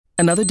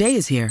Another day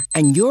is here,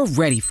 and you're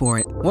ready for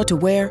it. What to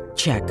wear?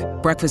 Check.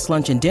 Breakfast,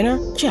 lunch, and dinner?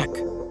 Check.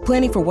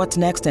 Planning for what's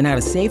next and how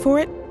to save for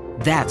it?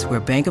 That's where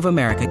Bank of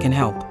America can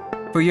help.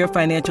 For your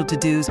financial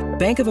to-dos,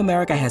 Bank of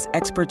America has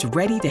experts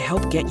ready to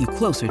help get you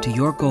closer to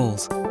your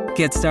goals.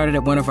 Get started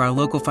at one of our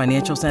local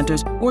financial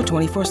centers or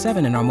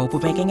 24/7 in our mobile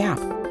banking app.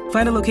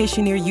 Find a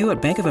location near you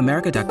at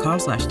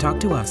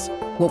bankofamerica.com/talktous.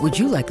 What would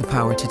you like the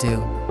power to do?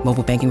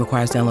 Mobile banking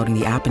requires downloading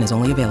the app and is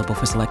only available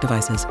for select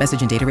devices.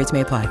 Message and data rates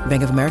may apply.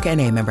 Bank of America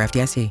N.A., member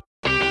FDIC.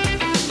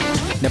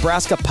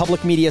 Nebraska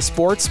Public Media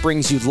Sports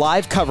brings you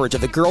live coverage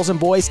of the girls and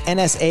boys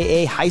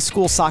NSAA High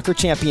School Soccer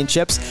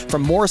Championships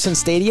from Morrison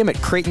Stadium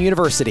at Creighton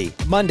University.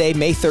 Monday,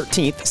 May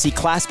 13th, see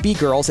Class B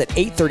girls at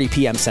 8:30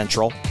 p.m.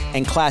 Central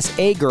and Class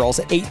A girls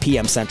at 8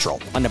 p.m.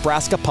 Central on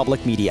Nebraska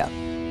Public Media.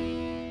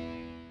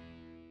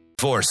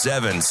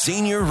 4-7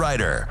 senior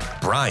writer,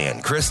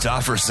 Brian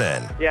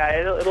Christopherson. Yeah,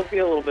 it'll be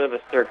a little bit of a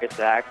circus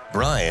act.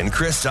 Brian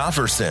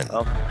Christopherson.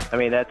 Well, I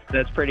mean,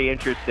 that's pretty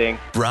interesting.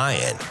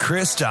 Brian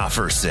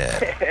Christopherson.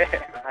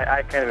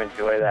 I kind of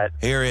enjoy that.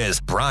 Here is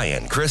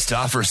Brian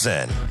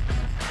Christopherson.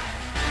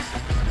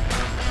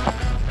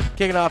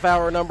 Kicking off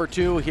hour number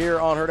 2 here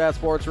on Herd at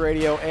Sports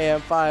Radio,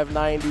 AM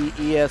 590,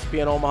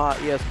 ESPN Omaha,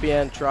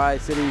 ESPN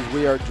Tri-Cities.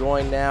 We are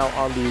joined now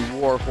on the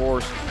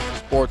Warhorse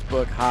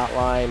Sportsbook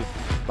Hotline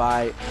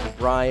by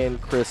Brian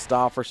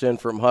Christopherson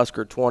from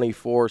Husker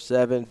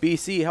 24/7.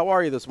 BC, how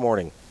are you this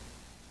morning?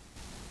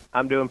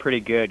 I'm doing pretty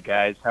good,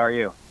 guys. How are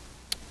you?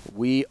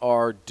 We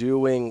are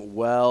doing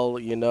well,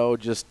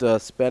 just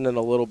spending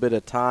a little bit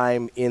of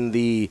time in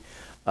the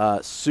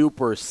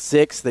Super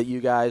 6 that you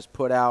guys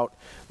put out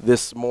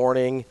this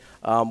morning.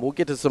 We'll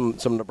get to some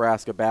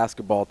Nebraska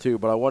basketball too,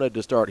 but I wanted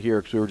to start here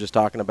because we were just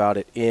talking about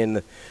it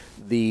in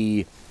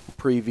the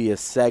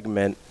previous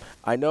segment.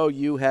 I know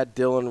you had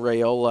Dylan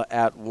Raiola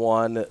at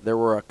 1. There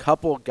were a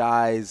couple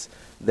guys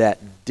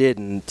that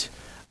didn't.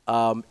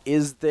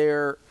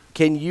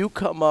 Can you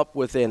come up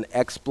with an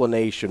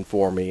explanation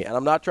for me? And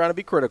I'm not trying to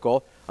be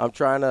critical. I'm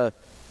trying to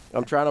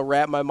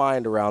wrap my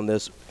mind around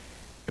this.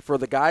 For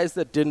the guys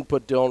that didn't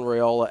put Dylan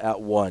Raiola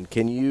at 1,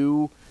 can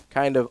you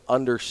kind of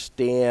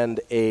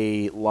understand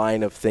a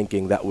line of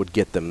thinking that would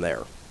get them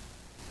there?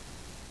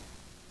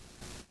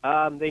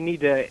 They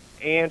need to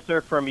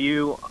answer from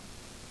you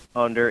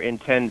under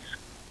intense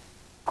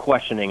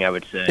questioning, I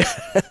would say.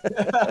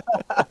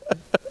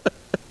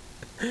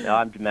 No,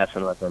 I'm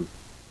messing with them.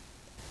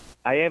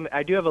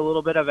 I do have a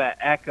little bit of an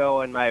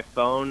echo in my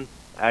phone.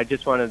 I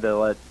just wanted to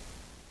let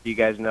you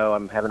guys know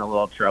I'm having a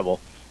little trouble.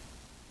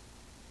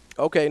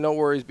 Okay, no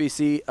worries,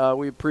 BC.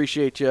 We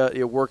appreciate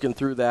you working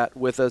through that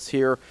with us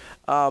here.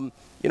 In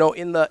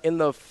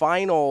the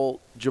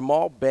final,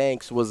 Jamal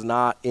Banks was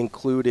not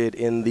included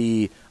in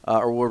the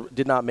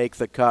did not make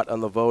the cut on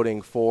the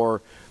voting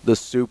for the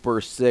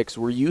Super 6.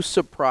 Were you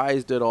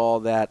surprised at all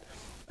that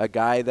a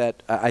guy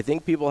that I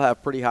think people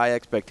have pretty high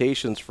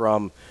expectations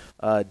from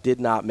did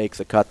not make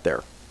the cut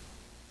there?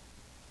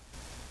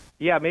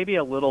 Yeah, maybe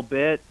a little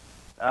bit.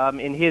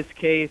 In his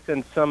case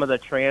and some of the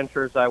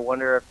transfers, I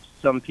wonder if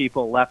some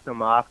people left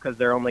him off because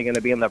they're only going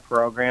to be in the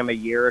program a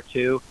year or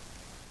two.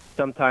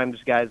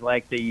 Sometimes guys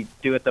like to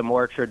do it the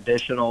more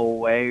traditional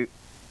way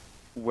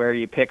where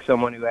you pick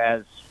someone who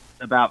has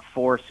about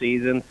 4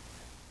 seasons.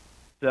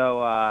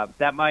 So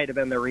that might have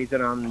been the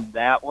reason on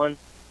that one.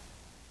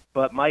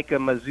 But Micah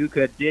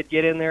Mazuka did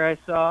get in there, I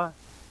saw.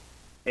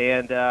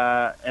 And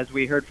as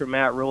we heard from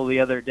Matt Rule the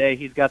other day,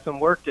 he's got some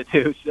work to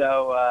do.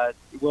 So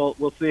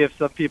we'll see if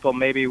some people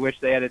maybe wish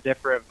they had a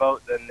different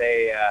vote than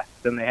they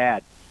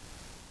had.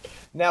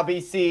 Now,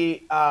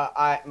 BC,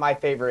 my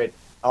favorite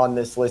on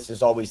this list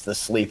is always the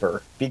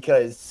sleeper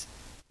because,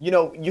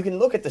 you can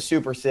look at the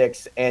Super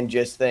 6 and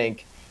just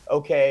think,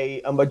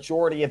 okay, a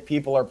majority of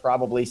people are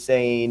probably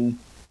saying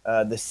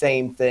the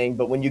same thing.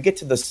 But when you get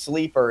to the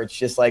sleeper, it's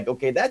just like,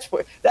 okay, that's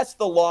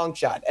the long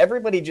shot.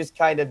 Everybody just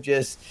kind of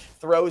just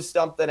throws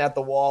something at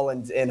the wall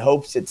and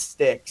hopes it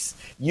sticks.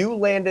 You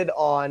landed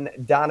on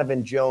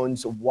Donovan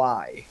Jones.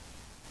 Why?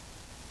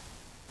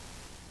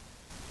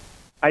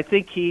 I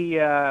think he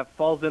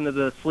falls into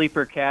the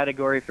sleeper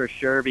category for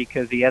sure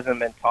because he hasn't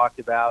been talked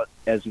about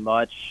as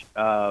much,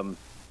 as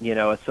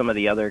some of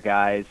the other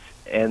guys.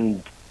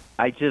 And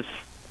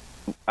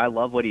I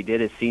love what he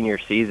did his senior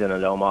season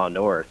at Omaha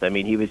North. I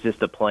mean, he was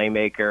just a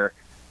playmaker.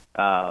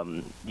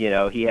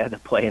 He had to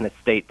play in a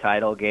state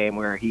title game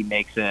where he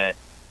makes an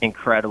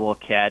incredible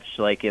catch,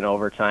 like in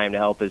overtime, to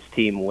help his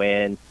team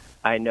win.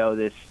 I know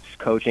this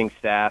coaching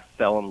staff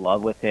fell in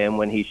love with him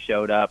when he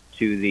showed up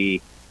to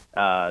the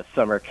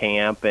summer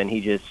camp, and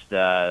he just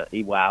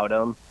he wowed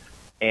them.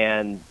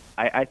 And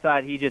I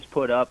thought he just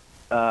put it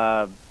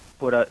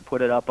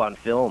up on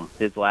film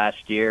his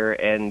last year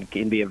and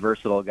can be a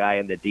versatile guy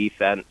in the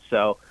defense.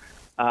 So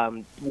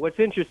what's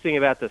interesting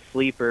about the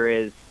sleeper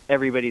is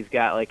everybody's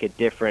got like a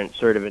different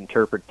sort of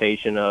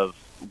interpretation of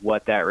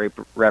what that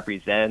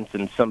represents,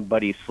 and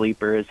somebody's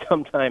sleeper is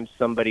sometimes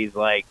somebody's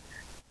like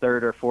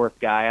third or fourth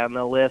guy on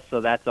the list,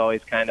 so that's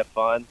always kind of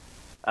fun.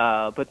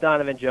 But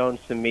Donovan Jones,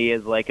 to me,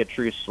 is like a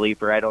true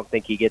sleeper. I don't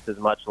think he gets as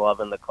much love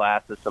in the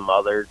class as some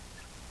others.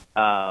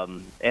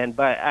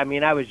 But I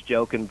mean, I was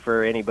joking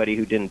for anybody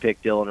who didn't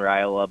pick Dylan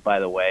Raiola, by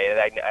the way.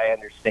 I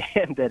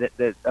understand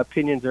that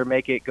opinions are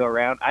making it go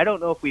around. I don't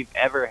know if we've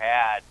ever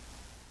had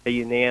a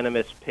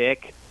unanimous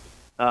pick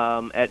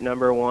at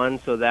number one,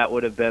 so that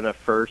would have been a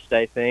first,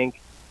 I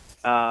think.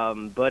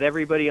 But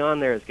everybody on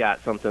there has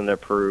got something to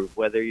prove,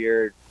 whether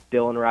you're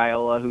Dylan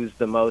Raiola, who's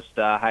the most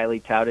highly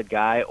touted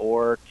guy,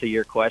 or, to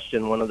your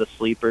question, one of the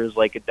sleepers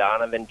like a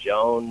Donovan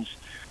Jones,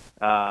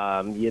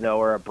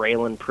 or a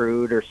Braylon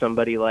Prude or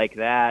somebody like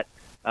that.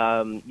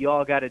 You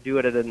all got to do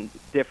it at a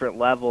different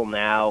level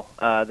now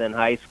than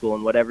high school,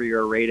 and whatever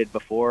you're rated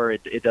before,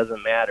 it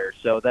doesn't matter.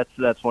 So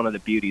that's one of the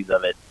beauties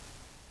of it.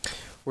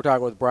 We're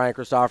talking with Brian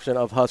Christopherson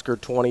of Husker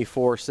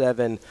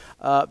 24/7.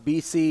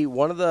 BC,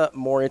 one of the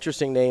more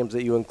interesting names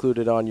that you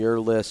included on your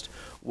list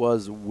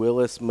was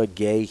Willis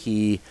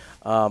McGahee.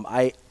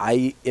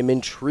 I am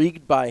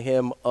intrigued by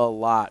him a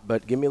lot,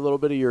 but give me a little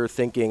bit of your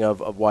thinking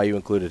of why you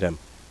included him.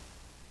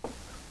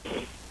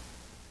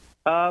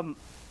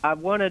 I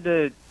wanted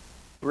to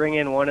bring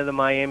in one of the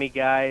Miami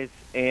guys,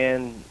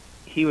 and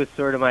he was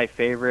sort of my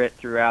favorite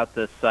throughout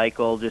the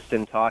cycle, just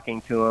in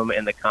talking to him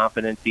and the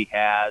confidence he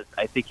has.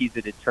 I think he's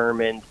a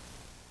determined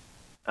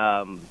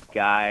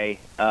guy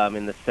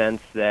in the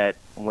sense that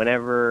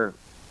whenever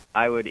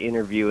I would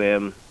interview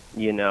him,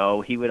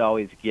 he would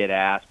always get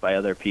asked by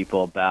other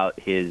people about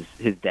his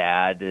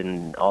dad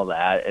and all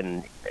that.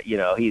 And,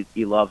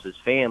 he loves his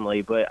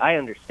family. But I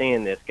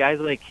understand this. Guys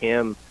like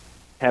him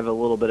have a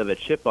little bit of a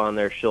chip on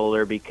their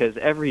shoulder because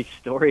every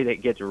story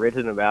that gets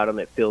written about him,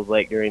 it feels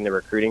like during the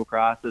recruiting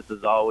process,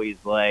 is always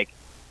like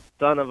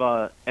son of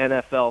a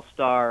NFL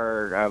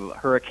star,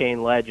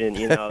 hurricane legend,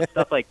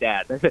 stuff like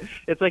that.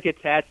 It's like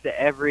attached to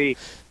every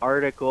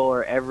article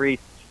or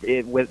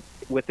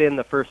within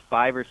the first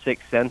 5 or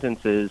 6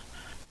 sentences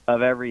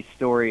of every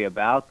story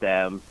about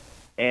them.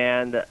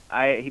 And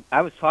I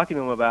was talking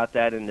to him about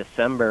that in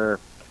December.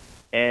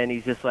 And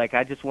he's just like,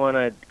 I just want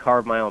to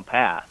carve my own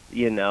path.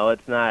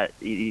 It's not,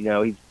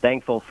 he's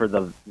thankful for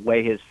the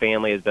way his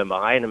family has been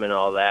behind him and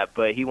all that,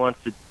 but he wants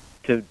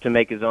to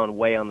make his own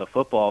way on the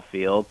football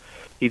field.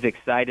 He's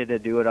excited to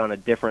do it on a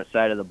different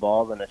side of the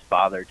ball than his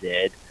father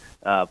did,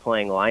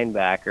 playing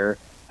linebacker.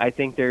 I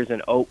think there's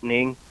an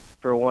opening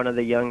for one of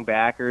the young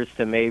backers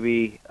to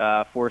maybe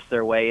force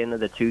their way into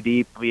the two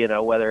deep,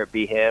 whether it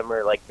be him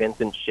or like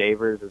Vincent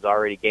Shavers is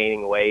already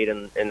gaining weight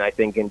and I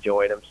think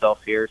enjoying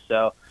himself here.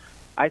 So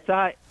I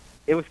thought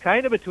it was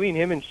kind of between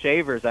him and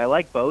Shavers. I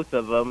like both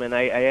of them, and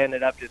I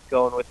ended up just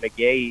going with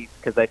McGahee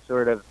because I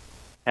sort of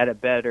had a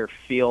better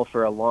feel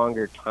for a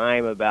longer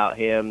time about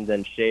him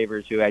than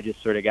Shavers, who I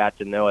just sort of got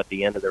to know at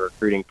the end of the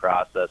recruiting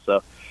process.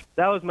 So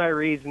that was my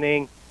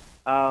reasoning.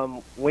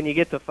 When you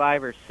get to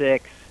 5 or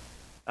 6,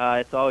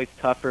 it's always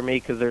tough for me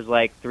because there's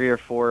like 3 or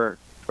 4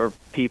 or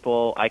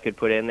people I could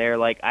put in there.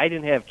 Like, I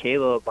didn't have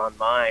Caleb on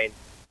mine,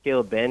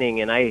 Caleb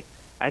Benning, and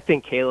I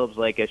think Caleb's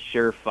like a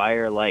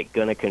surefire, like,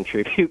 going to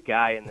contribute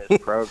guy in this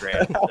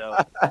program. So,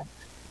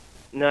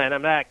 no, and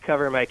I'm not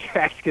covering my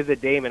tracks because of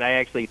Damon. I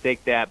actually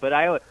think that.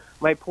 But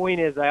my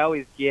point is I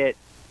always get,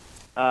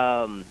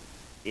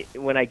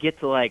 when I get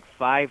to like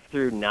 5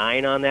 through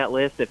 9 on that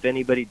list, if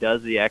anybody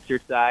does the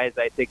exercise,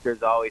 I think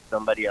there's always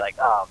somebody like,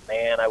 oh,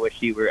 man, I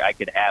wish I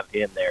could have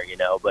him there,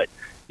 But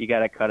you got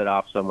to cut it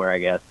off somewhere, I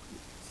guess.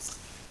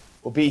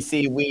 Well,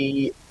 BC,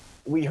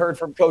 we heard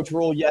from Coach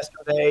Rule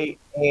yesterday,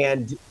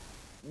 and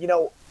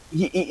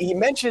he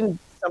mentioned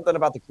something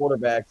about the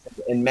quarterbacks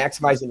and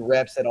maximizing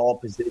reps at all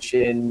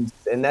positions,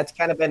 and that's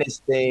kind of been his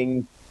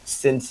thing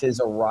since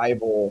his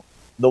arrival.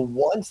 The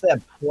ones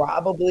that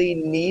probably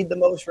need the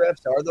most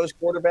reps are those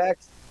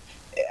quarterbacks.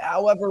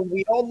 However,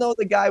 we all know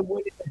the guy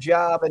winning the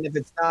job, and if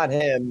it's not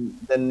him,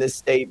 then this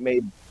state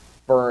may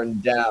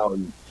burn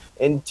down.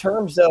 In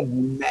terms of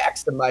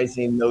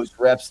maximizing those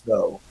reps,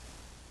 though,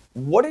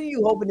 what are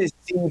you hoping to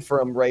see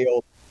from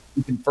Raiola?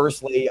 You can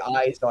first lay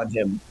eyes on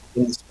him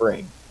in the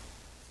spring.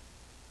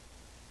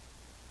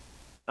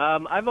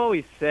 I've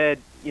always said,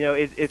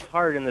 it's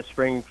hard in the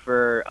spring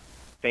for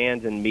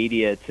fans and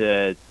media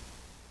to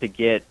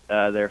get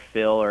their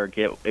fill or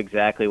get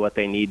exactly what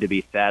they need to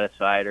be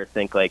satisfied or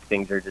think like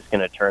things are just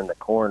going to turn the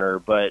corner.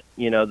 But,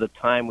 the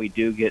time we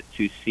do get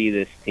to see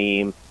this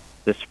team,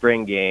 the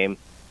spring game,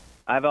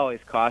 I've always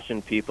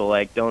cautioned people,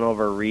 like, don't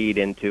overread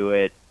into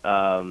it.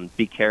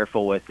 Be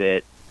careful with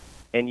it.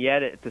 And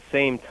yet, at the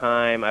same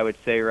time, I would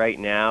say right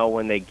now,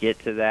 when they get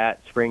to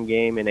that spring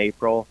game in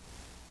April,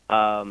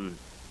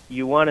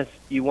 you want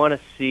to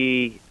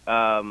see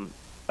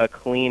a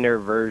cleaner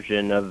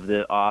version of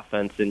the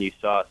offense than you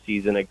saw a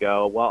season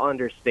ago, while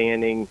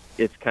understanding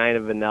it's kind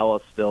of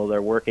vanilla still.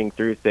 They're working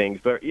through things.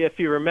 But if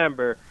you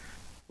remember,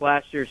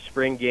 last year's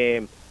spring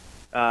game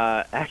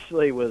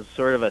actually was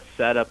sort of a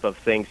setup of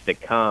things to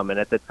come. And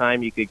at the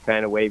time, you could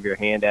kind of wave your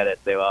hand at it and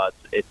say, well,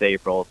 it's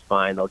April, it's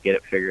fine, they'll get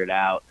it figured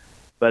out.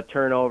 But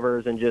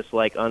turnovers and just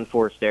like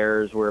unforced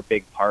errors were a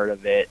big part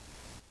of it.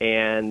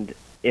 And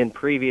in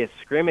previous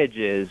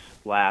scrimmages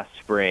last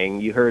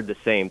spring, you heard the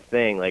same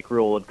thing. Like,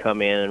 Rule would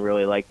come in and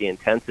really like the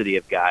intensity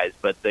of guys,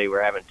 but they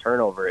were having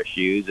turnover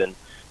issues. And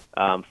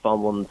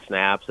fumbling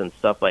snaps and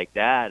stuff like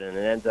that, and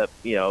it ends up,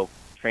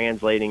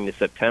 translating to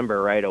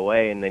September right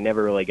away, and they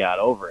never really got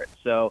over it.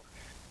 So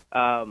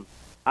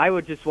I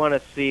would just want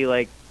to see,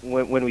 like,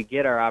 when we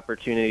get our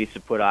opportunities to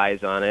put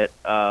eyes on it,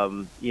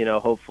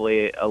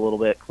 hopefully a little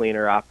bit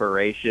cleaner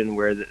operation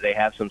where they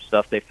have some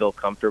stuff they feel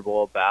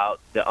comfortable about.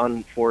 The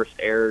unforced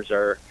errors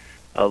are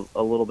a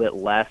little bit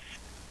less,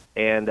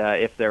 and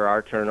if there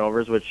are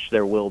turnovers, which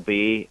there will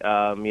be,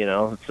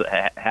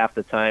 half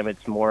the time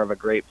it's more of a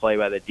great play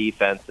by the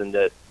defense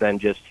than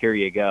just here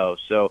you go.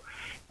 So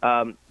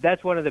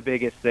that's one of the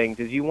biggest things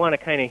is you want to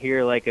kind of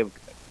hear like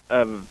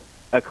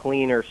a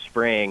cleaner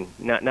spring,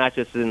 not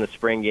just in the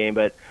spring game,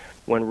 but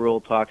when Rule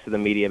talks to the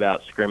media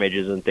about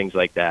scrimmages and things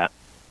like that.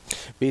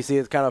 BC,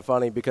 it's kind of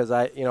funny because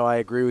I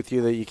agree with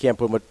you that you can't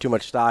put too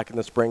much stock in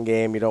the spring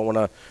game. You don't want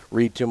to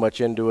read too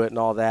much into it and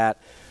all that.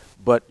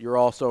 But you're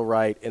also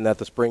right in that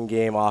the spring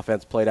game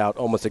offense played out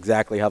almost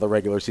exactly how the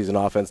regular season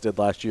offense did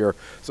last year.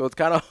 So it's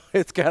kind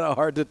of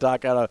hard to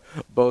talk out of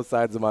both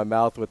sides of my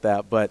mouth with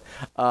that. But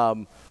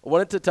I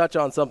wanted to touch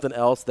on something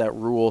else that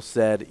Rule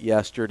said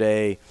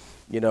yesterday.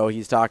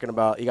 He's talking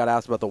about, he got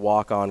asked about the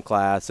walk-on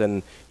class,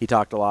 and he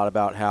talked a lot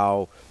about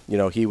how,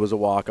 he was a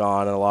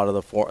walk-on and a lot of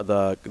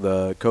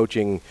the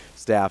coaching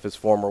staff is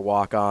former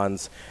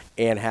walk-ons,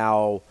 and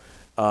how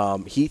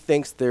he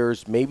thinks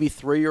there's maybe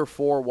 3 or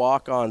 4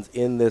 walk-ons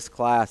in this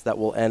class that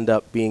will end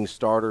up being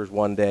starters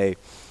one day.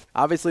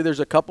 Obviously, there's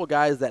a couple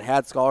guys that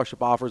had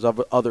scholarship offers of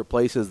other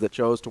places that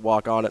chose to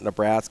walk on at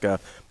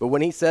Nebraska. But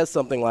when he says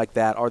something like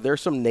that, are there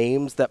some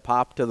names that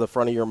pop to the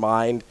front of your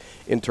mind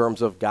in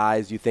terms of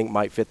guys you think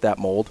might fit that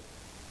mold?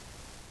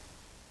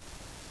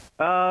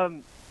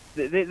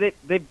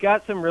 They've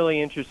got some really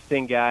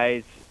interesting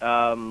guys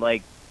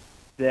like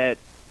that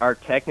are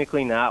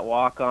technically not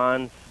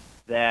walk-ons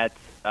that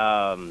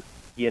are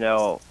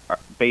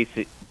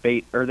basic,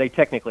 or they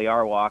technically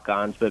are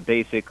walk-ons, but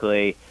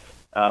basically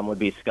would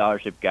be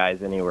scholarship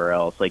guys anywhere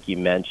else, like you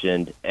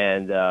mentioned.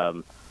 And,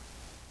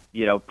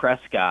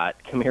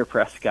 Kamir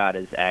Prescott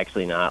is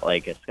actually not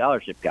like a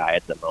scholarship guy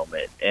at the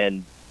moment.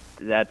 And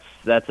that's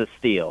a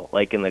steal,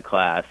 like in the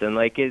class. And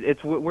like,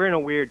 we're in a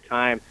weird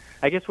time.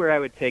 I guess where I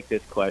would take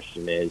this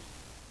question is,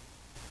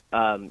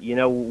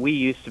 we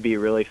used to be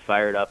really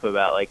fired up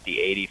about like the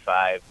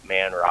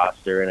 85-man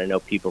roster, and I know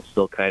people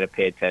still kind of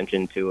pay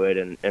attention to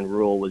it. And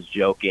Rule was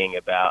joking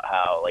about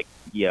how, like,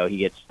 he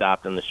gets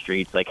stopped on the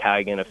streets, like, how are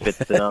you going to fit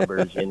the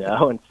numbers,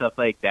 and stuff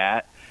like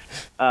that.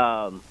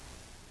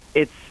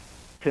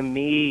 To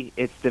me,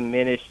 it's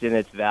diminished in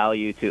its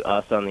value to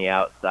us on the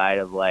outside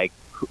of like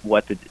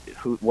what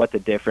the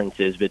difference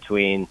is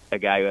between a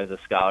guy who has a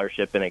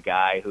scholarship and a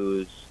guy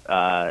who's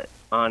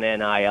on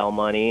NIL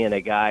money and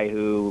a guy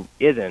who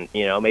isn't,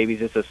 maybe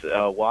just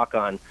a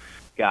walk-on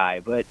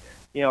guy. But,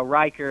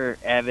 Riker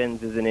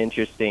Evans is an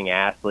interesting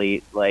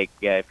athlete. Like,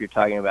 if you're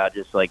talking about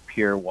just like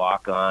pure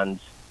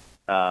walk-ons,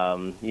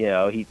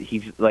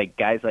 he's like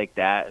guys like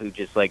that who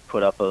just like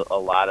put up a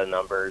lot of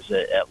numbers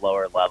at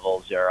lower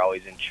levels are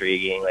always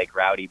intriguing. Like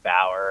Rowdy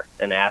Bauer,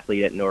 an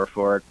athlete at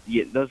Norfolk.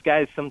 Those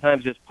guys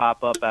sometimes just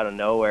pop up out of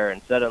nowhere,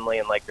 and suddenly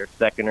in like their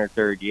second or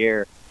third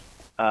year,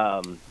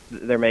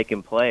 they're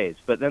making plays.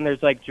 But then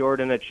there's like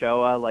Jordan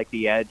Ochoa, like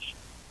the edge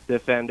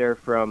defender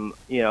from,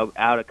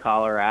 out of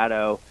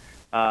Colorado.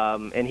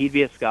 And he'd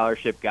be a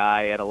scholarship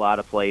guy at a lot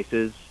of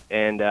places.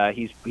 And I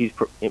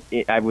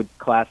would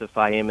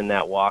classify him in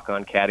that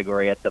walk-on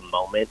category at the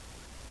moment.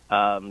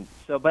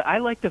 But I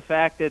like the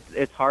fact that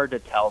it's hard to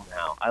tell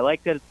now. I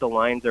like that the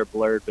lines are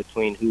blurred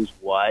between who's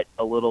what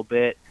a little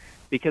bit,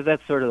 because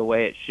that's sort of the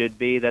way it should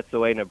be. That's the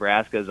way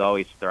Nebraska has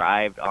always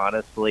thrived,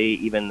 honestly,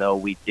 even though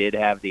we did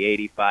have the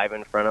 85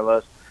 in front of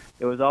us.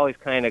 It was always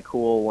kind of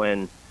cool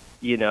when,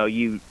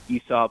 you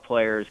saw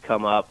players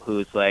come up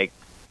who's like,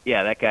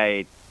 yeah, that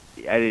guy,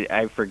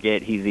 I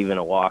forget he's even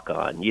a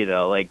walk-on,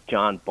 like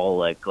John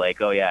Bullock,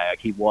 like, oh, yeah,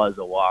 he was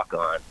a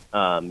walk-on,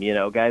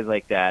 guys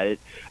like that.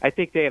 I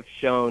think they have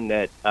shown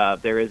that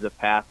there is a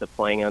path to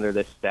playing under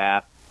the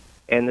staff.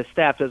 And the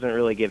staff doesn't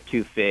really give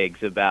two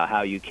figs about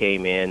how you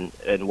came in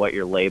and what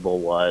your label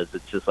was.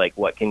 It's just like,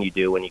 what can you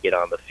do when you get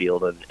on the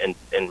field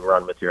and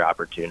run with your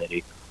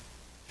opportunity?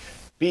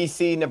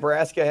 BC,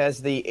 Nebraska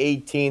has the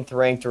 18th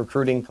ranked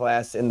recruiting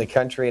class in the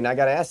country. And I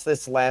got asked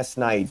this last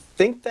night.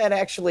 Think that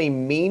actually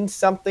means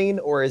something,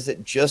 or is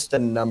it just a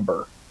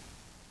number?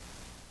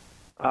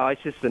 Oh,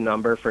 it's just a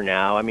number for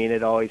now. I mean,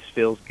 it always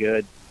feels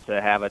good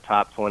to have a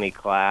top 20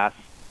 class.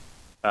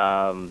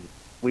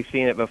 We've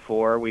seen it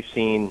before. We've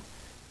seen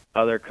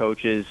other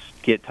coaches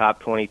get top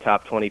 20,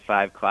 top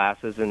 25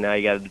 classes, and now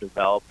you got to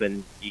develop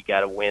and you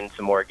got to win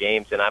some more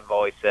games. And I've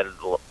always said,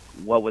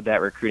 what would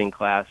that recruiting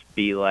class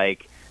be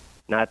like?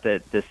 Not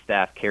that the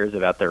staff cares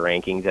about their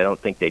rankings. I don't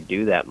think they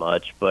do that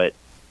much, but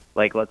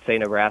like, let's say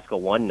Nebraska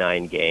won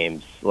 9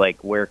 games.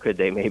 Like, where could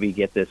they maybe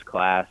get this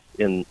class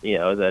in,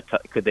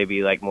 could they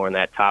be like more in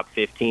that top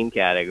 15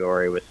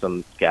 category with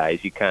some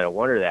guys? You kind of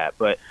wonder that.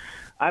 But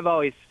I've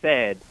always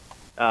said,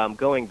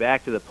 going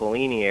back to the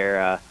Pelini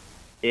era,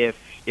 if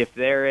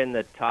they're in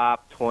the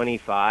top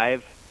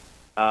 25,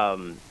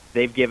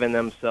 they've given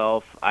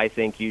themselves, I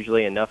think,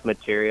 usually enough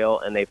material,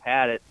 and they've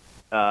had it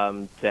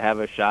to have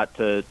a shot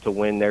to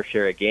win their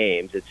share of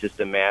games. It's just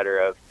a matter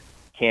of,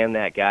 can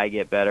that guy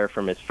get better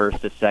from his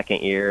first to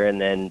second year,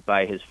 and then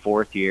by his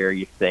fourth year,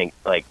 you think,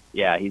 like,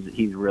 yeah,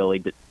 he's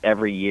really,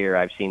 every year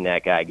I've seen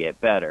that guy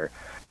get better.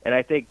 And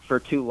I think for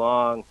too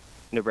long,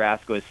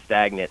 Nebraska was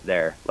stagnant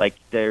there. Like,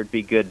 there'd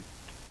be good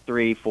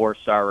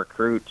 3-4-star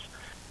recruits,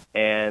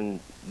 and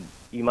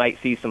you might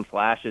see some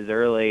flashes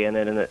early, and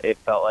then it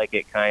felt like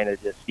it kind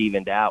of just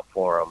evened out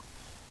for them.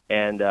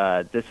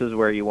 And this is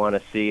where you want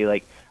to see,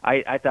 like,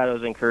 I thought it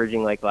was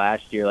encouraging, like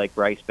last year, like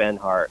Bryce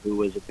Benhart, who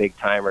was a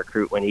big-time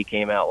recruit when he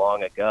came out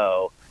long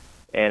ago,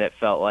 and it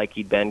felt like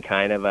he'd been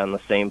kind of on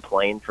the same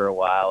plane for a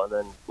while. And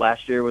then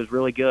last year was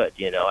really good.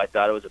 You know, I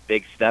thought it was a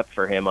big step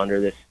for him under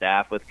this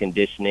staff with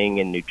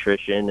conditioning and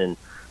nutrition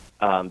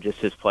and just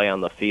his play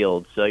on the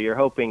field. So you're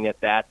hoping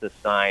that that's a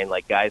sign,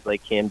 like guys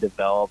like him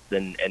developed,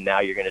 and now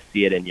you're going to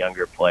see it in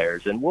younger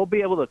players. And we'll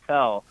be able to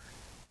tell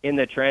in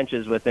the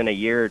trenches within a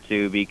year or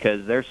two,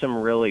 because there's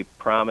some really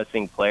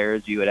promising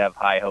players you would have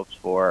high hopes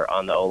for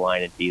on the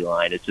O-line and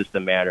D-line. It's just a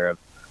matter of,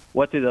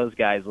 what do those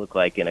guys look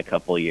like in a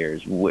couple of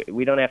years?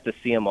 We don't have to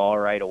see them all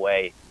right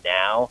away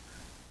now,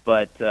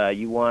 but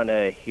you want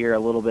to hear a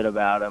little bit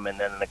about them, and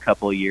then in a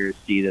couple of years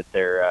see that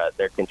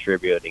they're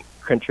contributing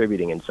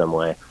in some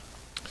way.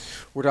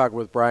 We're talking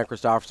with Brian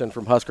Christopherson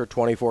from Husker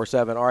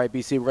 24/7. All right,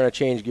 BC, we're going to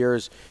change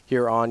gears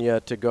here on you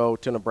to go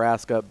to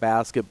Nebraska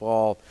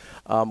basketball.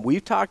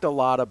 We've talked a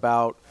lot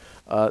about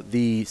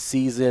the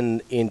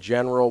season in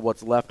general,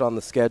 what's left on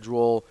the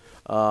schedule.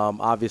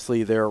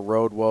 Obviously, there are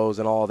road woes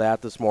and all of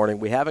that this morning.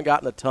 We haven't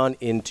gotten a ton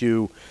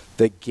into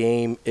the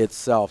game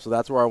itself, so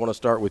that's where I want to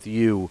start with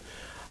you.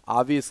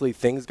 Obviously,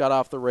 things got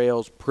off the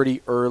rails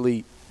pretty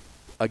early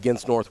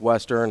against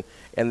Northwestern,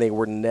 and they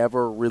were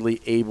never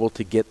really able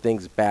to get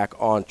things back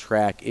on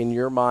track. In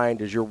your mind,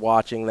 as you're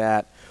watching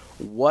that,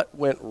 what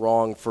went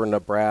wrong for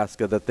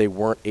Nebraska that they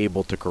weren't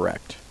able to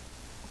correct?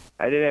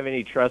 I didn't have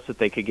any trust that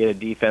they could get a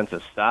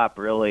defensive stop,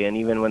 really, and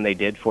even when they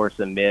did force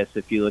a miss,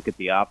 if you look at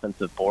the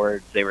offensive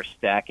boards, they were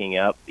stacking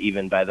up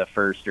even by the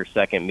first or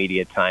second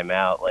media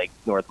timeout. Like,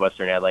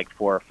 Northwestern had like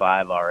 4 or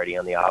 5 already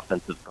on the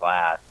offensive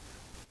glass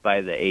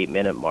by the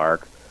 8-minute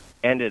mark.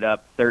 Ended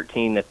up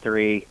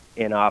 13-3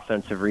 in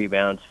offensive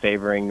rebounds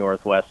favoring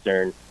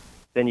Northwestern.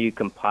 Then you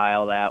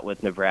compile that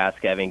with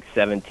Nebraska having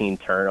 17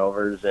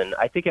 turnovers, and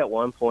I think at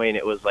one point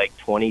it was like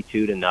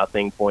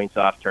 22-0 points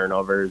off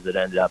turnovers. It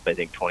ended up, I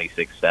think,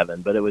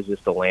 26-7, but it was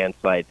just a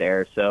landslide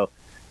there. So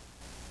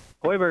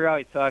Hoiberg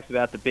always talks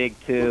about the big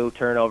two,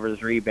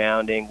 turnovers,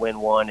 rebounding,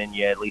 win one, and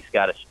you at least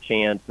got a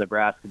chance.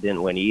 Nebraska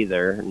didn't win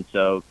either, and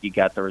so you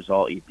got the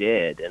result you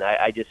did. And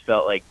I just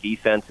felt like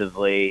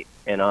defensively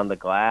and on the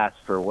glass,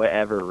 for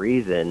whatever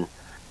reason,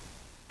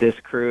 this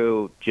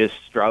crew just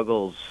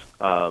struggles.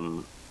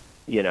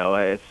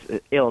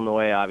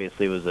 Illinois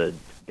obviously was a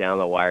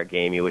down-the-wire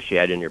game you wish you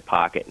had in your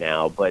pocket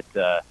now, but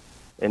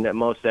in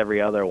most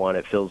every other one,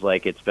 it feels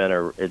like it's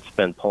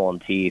been pulling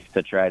teeth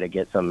to try to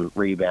get some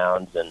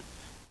rebounds, and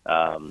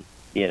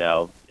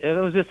it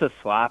was just a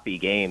sloppy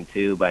game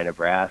too by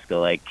Nebraska.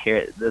 Like,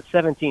 the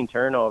 17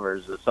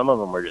 turnovers, some of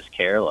them were just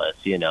careless,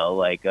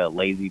 like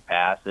lazy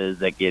passes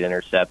that get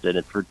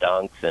intercepted for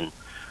dunks, and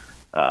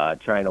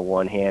trying to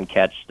one-hand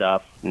catch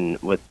stuff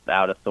and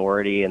without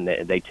authority, and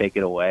they take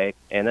it away.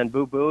 And then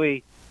Boo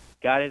Buie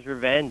got his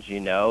revenge,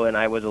 and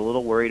I was a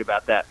little worried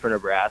about that for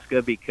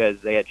Nebraska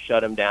because they had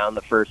shut him down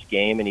the first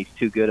game, and he's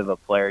too good of a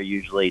player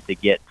usually to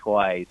get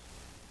twice.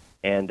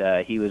 And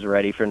he was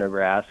ready for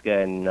Nebraska,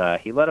 and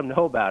he let them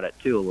know about it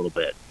too a little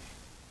bit.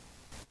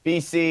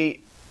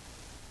 BC,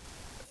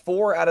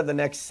 4 out of the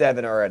next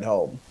 7 are at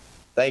home.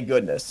 Thank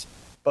goodness.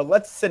 But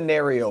let's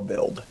scenario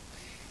build.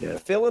 Yeah.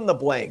 Fill in the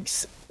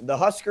blanks. The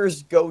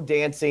Huskers go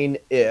dancing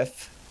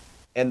if,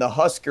 and the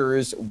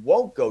Huskers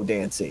won't go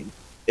dancing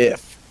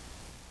if.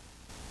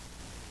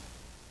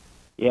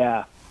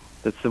 Yeah,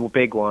 that's the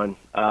big one.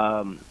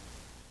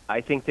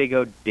 I think they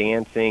go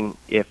dancing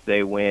if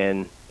they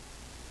win.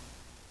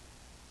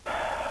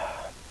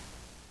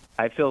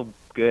 I feel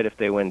good if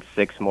they win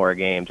 6 more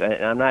games.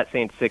 And I'm not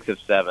saying 6 of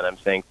 7. I'm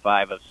saying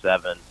 5 of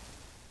 7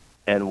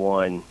 and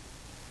 1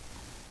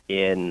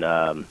 in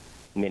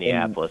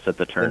Minneapolis at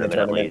the tournament,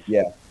 at least.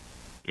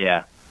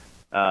 Yeah.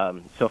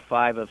 So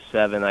 5 of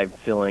 7, I'm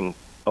feeling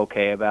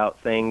okay about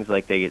things.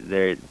 Like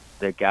they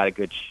got a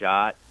good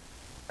shot.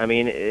 I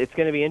mean, it's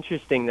going to be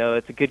interesting, though.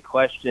 It's a good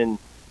question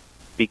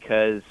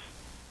because,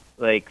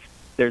 like,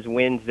 there's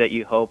wins that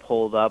you hope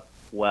hold up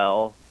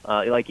well.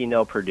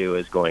 Purdue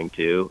is going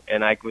to.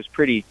 And I was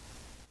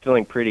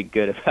feeling pretty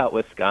good about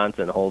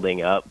Wisconsin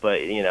holding up.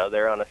 But,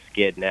 they're on a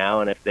skid now.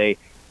 And if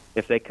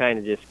they kind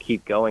of just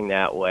keep going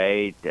that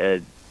way,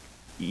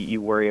 you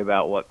worry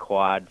about what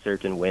quad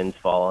certain wins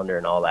fall under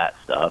and all that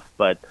stuff.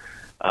 But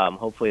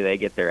hopefully they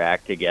get their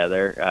act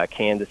together.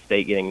 Kansas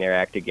State getting their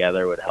act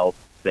together would help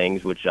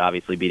things, which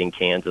obviously beating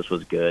Kansas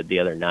was good the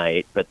other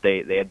night. But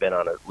they had been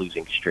on a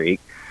losing streak.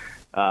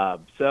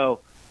 So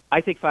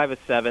I think 5 of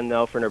 7,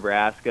 though, for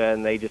Nebraska,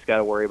 and they just got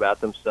to worry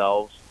about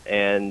themselves.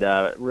 and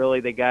really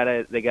they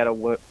gotta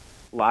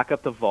lock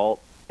up the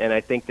vault, and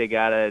I think they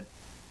gotta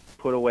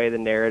put away the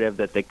narrative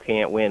that they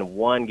can't win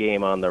one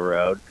game on the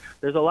road.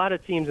 There's a lot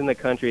of teams in the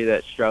country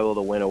that struggle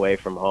to win away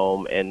from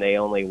home, and they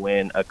only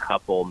win a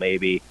couple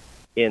maybe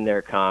in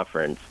their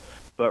conference.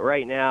 But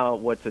right now,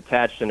 what's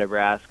attached to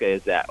Nebraska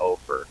is that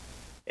offer.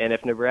 And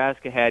if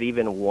Nebraska had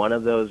even one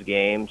of those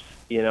games,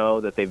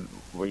 that they,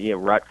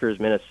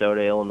 Rutgers,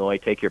 Minnesota, Illinois,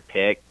 take your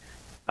pick,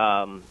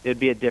 it'd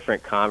be a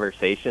different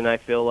conversation, I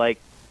feel like,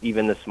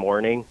 even this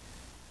morning.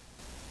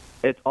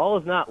 All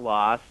is not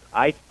lost.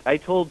 I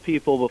told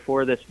people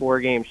before this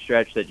 4-game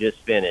stretch that just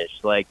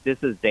finished,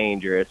 this is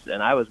dangerous,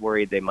 and I was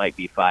worried they might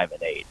be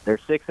 5-8. They're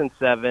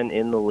 6-7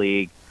 in the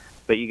league,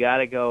 but you got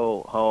to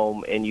go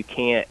home, and you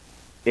can't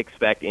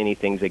expect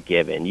anything's a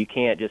given. You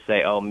can't just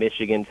say, oh,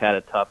 Michigan's had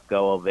a tough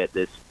go of it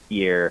this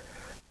year.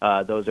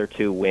 Those are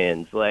 2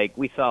 wins. Like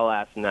we saw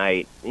last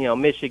night,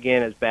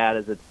 Michigan, as bad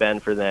as it's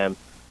been for them,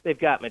 they've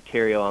got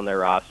material on their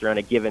roster. On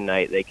a given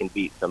night, they can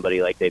beat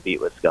somebody like they beat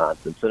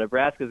Wisconsin. So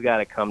Nebraska's got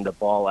to come to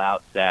ball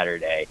out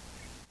Saturday.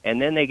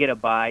 And then they get a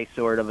bye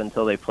sort of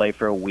until they play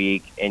for a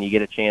week, and you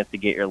get a chance to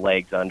get your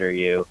legs under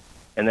you,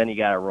 and then you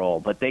got to roll.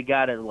 But they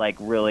got to,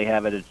 really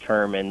have a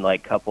determined,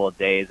 couple of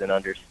days and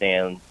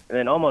understand, and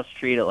then almost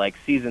treat it like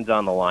season's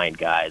on the line,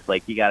 guys.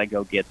 You got to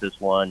go get this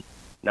one,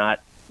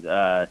 not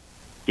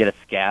get a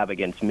scab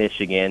against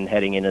Michigan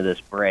heading into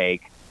this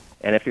break.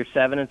 And if you're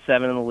 7-7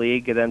 in the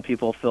league, then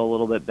people feel a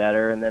little bit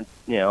better. And then,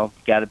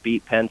 got to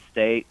beat Penn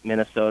State,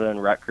 Minnesota,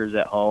 and Rutgers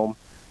at home.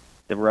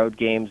 The road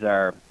games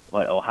are,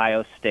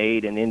 Ohio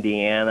State and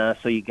Indiana.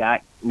 So you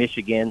got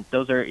Michigan.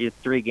 Those are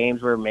 3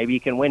 games where maybe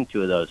you can win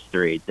 2 of those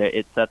 3.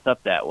 It sets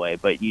up that way.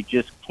 But you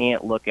just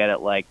can't look at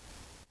it like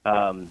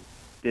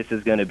this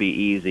is going to be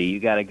easy. You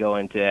got to go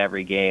into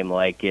every game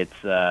like it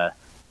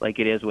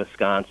is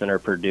Wisconsin or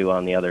Purdue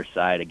on the other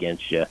side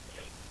against you.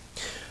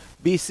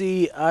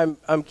 BC,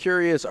 I'm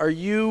curious, are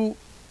you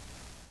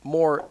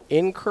more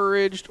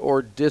encouraged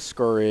or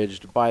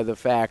discouraged by the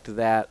fact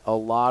that a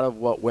lot of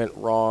what went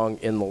wrong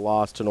in the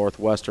loss to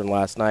Northwestern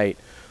last night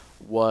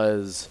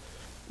was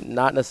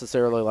not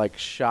necessarily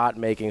shot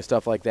making,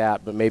 stuff like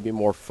that, but maybe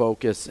more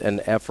focus and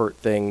effort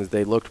things?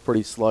 They looked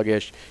pretty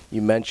sluggish.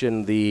 You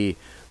mentioned the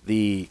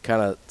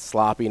kind of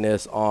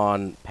sloppiness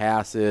on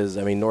passes.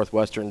 I mean,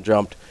 Northwestern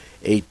jumped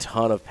a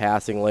ton of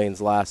passing lanes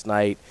last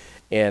night,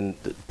 and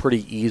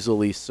pretty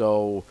easily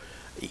so.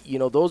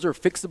 Those are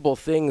fixable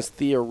things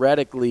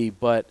theoretically,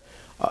 but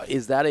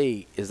is that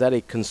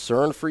a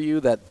concern for you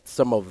that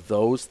some of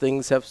those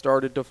things have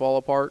started to fall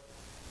apart?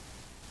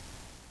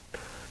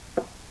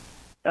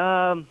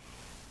 A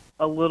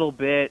little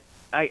bit.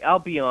 I'll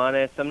be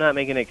honest. I'm not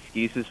making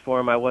excuses for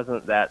him. I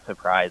wasn't that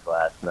surprised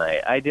last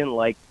night. I didn't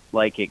like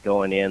it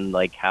going in,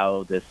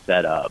 how this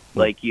set up.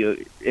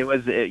 You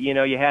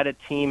had a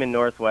team in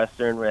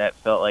Northwestern where that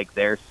felt like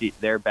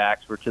their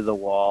backs were to the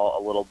wall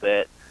a little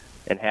bit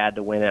and had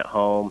to win at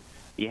home.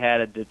 You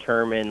had a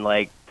determined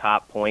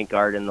top point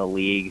guard in the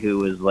league who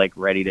was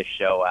ready to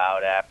show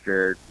out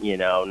after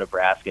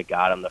Nebraska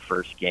got him the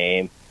first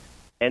game,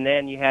 and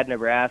then you had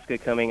Nebraska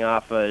coming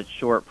off a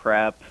short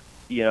prep,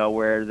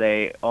 where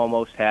they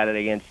almost had it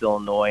against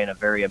Illinois in a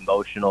very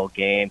emotional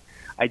game.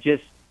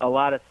 A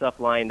lot of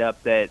stuff lined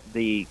up that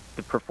the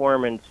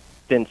performance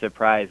didn't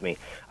surprise me.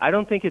 I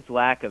don't think it's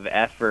lack of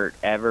effort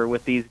ever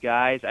with these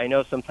guys. I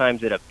know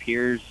sometimes it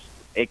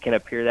can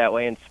appear that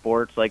way in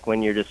sports,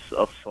 when you're just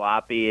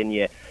sloppy and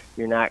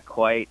you're not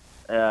quite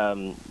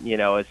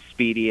as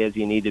speedy as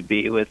you need to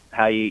be with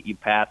how you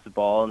pass the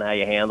ball and how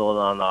you handle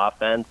it on the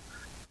offense.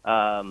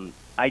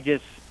 I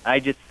just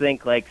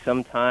think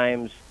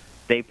sometimes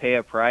they pay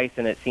a price,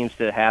 and it seems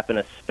to happen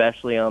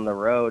especially on the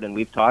road, and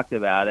we've talked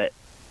about it,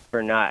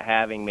 for not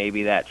having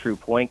maybe that true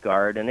point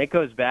guard. And it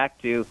goes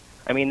back to,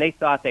 they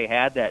thought they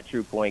had that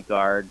true point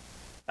guard,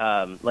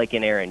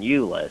 in Aaron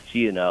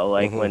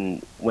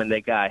Eulis, when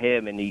they got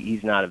him, and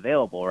he's not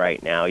available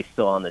right now. He's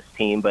still on this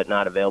team, but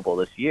not available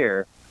this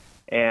year.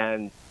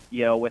 And,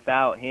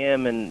 without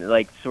him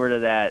and sort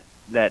of that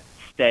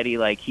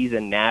steady, he's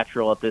a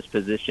natural at this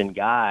position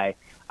guy,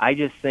 I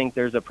just think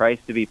there's a price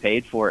to be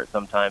paid for it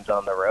sometimes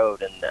on the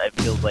road, and it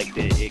feels like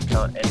and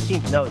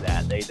teams know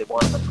that. They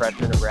want to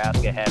pressure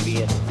Nebraska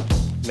heavy and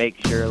make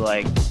sure,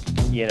 how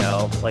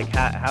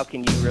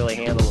can you really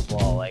handle the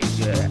ball?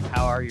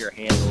 How are your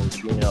handles,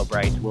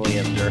 Bryce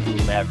Williams or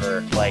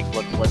whomever?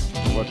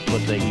 Let's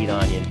put the heat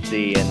on you and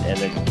see,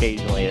 and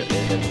occasionally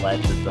it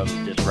led to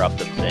some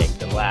disruptive things.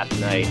 And last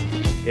night,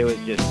 it was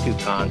just too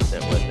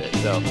constant with it.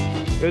 So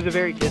it was a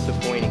very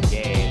disappointing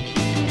game.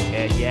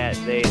 And yet,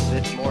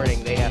 this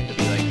morning, they have to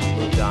be,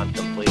 moved on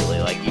completely,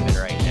 even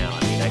right now.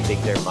 I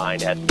think their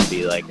mind has to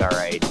be all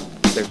right,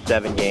 there's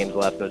 7 games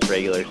left in this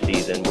regular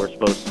season. We're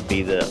supposed to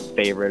be the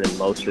favorite in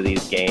most of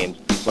these games.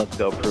 Let's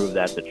go prove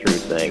that's a true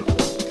thing.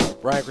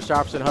 Brian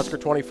Christopherson, Husker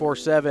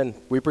 24/7.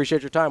 We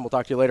appreciate your time. We'll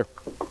talk to you later.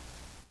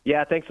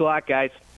 Yeah, thanks a lot, guys.